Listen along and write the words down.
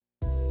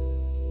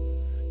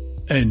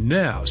And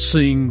now,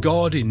 seeing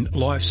God in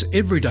life's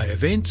everyday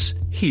events,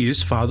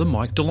 here's Father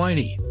Mike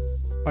Delaney.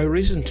 I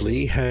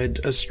recently had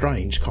a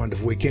strange kind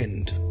of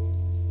weekend.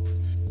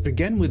 It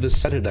began with a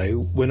Saturday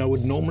when I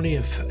would normally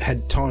have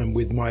had time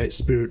with my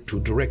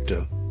spiritual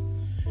director.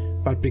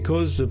 But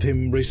because of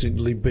him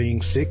recently being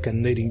sick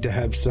and needing to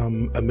have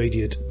some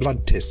immediate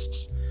blood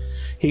tests,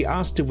 he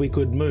asked if we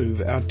could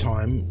move our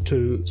time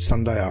to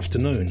Sunday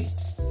afternoon.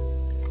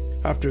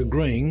 After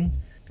agreeing,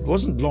 it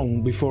wasn't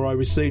long before I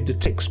received a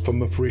text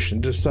from a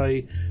parishioner to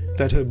say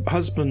that her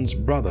husband's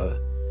brother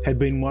had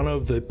been one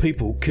of the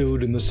people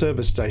killed in the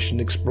service station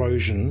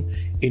explosion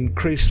in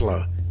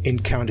Creasler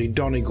in County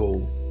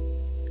Donegal.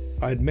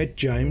 I had met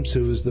James,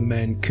 who was the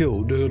man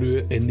killed,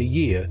 earlier in the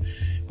year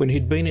when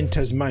he'd been in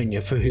Tasmania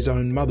for his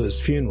own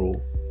mother's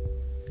funeral.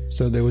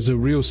 So there was a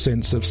real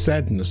sense of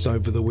sadness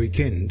over the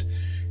weekend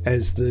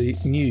as the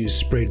news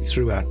spread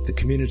throughout the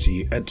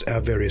community at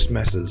our various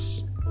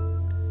masses.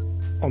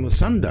 On the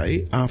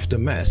Sunday, after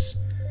Mass,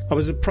 I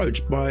was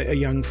approached by a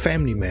young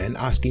family man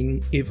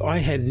asking if I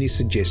had any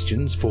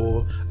suggestions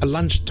for a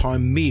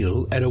lunchtime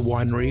meal at a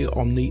winery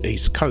on the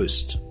East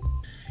Coast.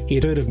 He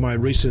had heard of my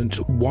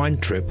recent wine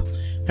trip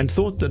and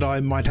thought that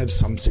I might have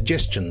some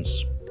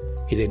suggestions.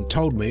 He then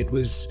told me it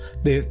was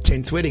their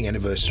 10th wedding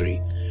anniversary,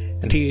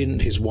 and he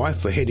and his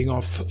wife were heading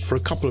off for a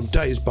couple of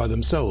days by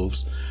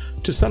themselves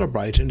to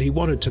celebrate, and he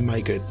wanted to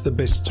make it the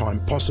best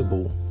time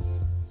possible.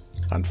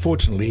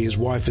 Unfortunately, his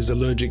wife is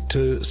allergic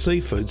to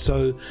seafood,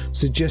 so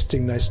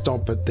suggesting they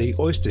stop at the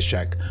Oyster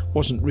Shack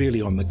wasn't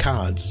really on the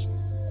cards.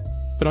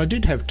 But I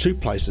did have two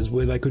places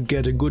where they could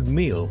get a good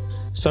meal,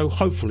 so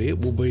hopefully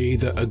it will be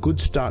either a good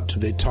start to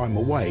their time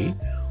away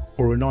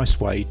or a nice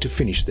way to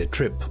finish their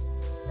trip.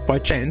 By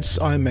chance,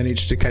 I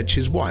managed to catch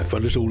his wife a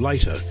little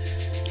later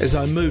as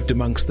I moved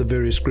amongst the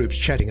various groups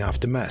chatting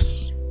after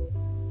Mass.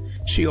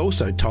 She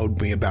also told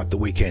me about the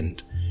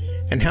weekend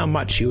and how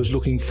much she was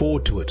looking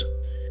forward to it.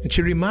 And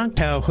she remarked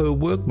how her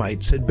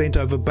workmates had bent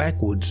over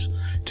backwards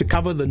to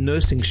cover the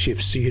nursing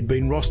shifts she had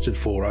been rostered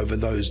for over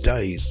those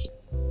days.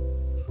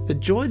 The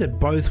joy that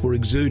both were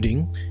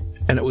exuding,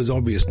 and it was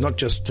obvious not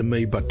just to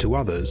me but to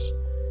others,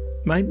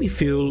 made me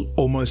feel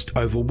almost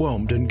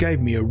overwhelmed and gave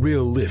me a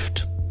real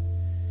lift.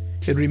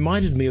 It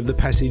reminded me of the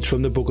passage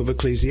from the Book of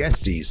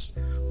Ecclesiastes,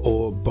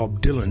 or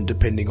Bob Dylan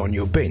depending on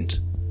your bent,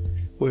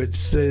 where it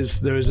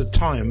says there is a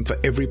time for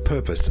every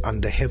purpose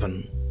under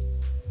heaven.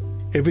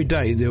 Every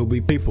day there will be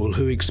people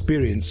who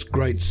experience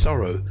great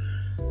sorrow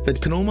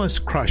that can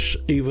almost crush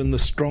even the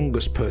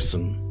strongest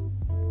person.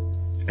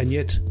 And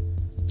yet,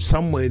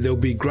 somewhere there will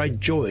be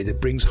great joy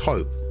that brings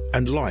hope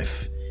and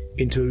life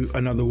into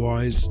an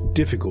otherwise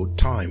difficult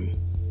time.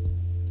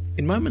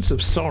 In moments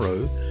of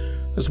sorrow,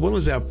 as well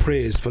as our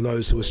prayers for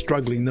those who are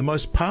struggling, the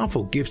most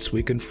powerful gifts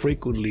we can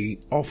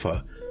frequently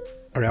offer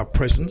are our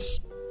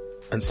presence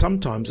and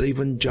sometimes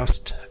even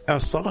just our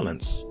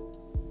silence.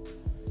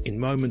 In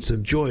moments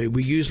of joy,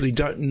 we usually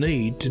don't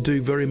need to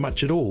do very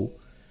much at all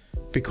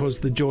because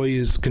the joy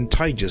is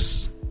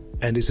contagious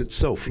and is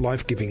itself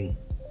life-giving.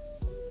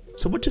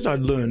 So what did I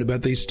learn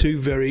about these two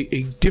very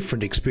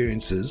different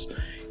experiences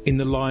in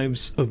the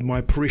lives of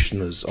my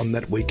parishioners on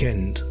that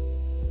weekend?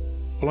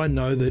 Well, I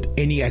know that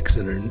any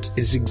accident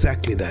is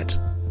exactly that,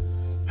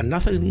 and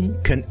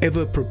nothing can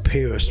ever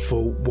prepare us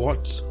for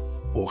what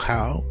or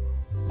how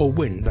or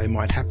when they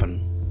might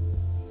happen.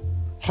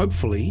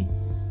 Hopefully,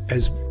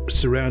 as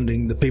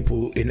surrounding the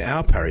people in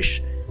our parish,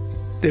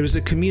 there is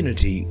a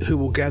community who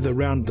will gather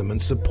round them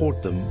and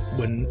support them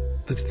when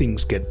the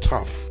things get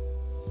tough.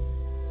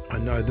 I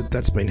know that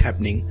that's been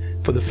happening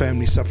for the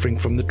family suffering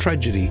from the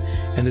tragedy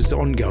and is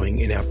ongoing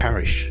in our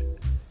parish.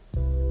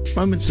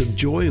 Moments of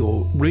joy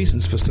or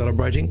reasons for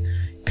celebrating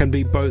can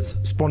be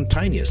both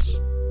spontaneous,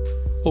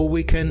 or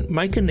we can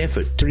make an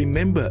effort to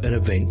remember an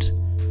event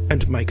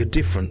and make a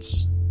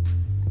difference.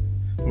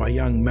 My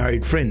young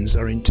married friends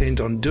are intent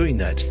on doing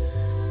that,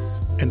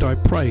 and I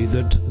pray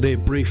that their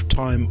brief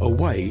time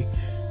away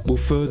will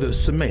further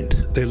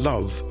cement their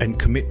love and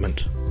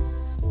commitment.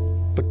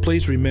 But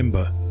please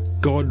remember,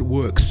 God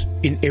works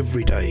in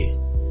every day,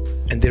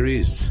 and there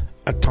is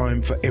a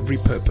time for every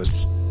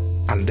purpose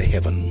under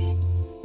heaven.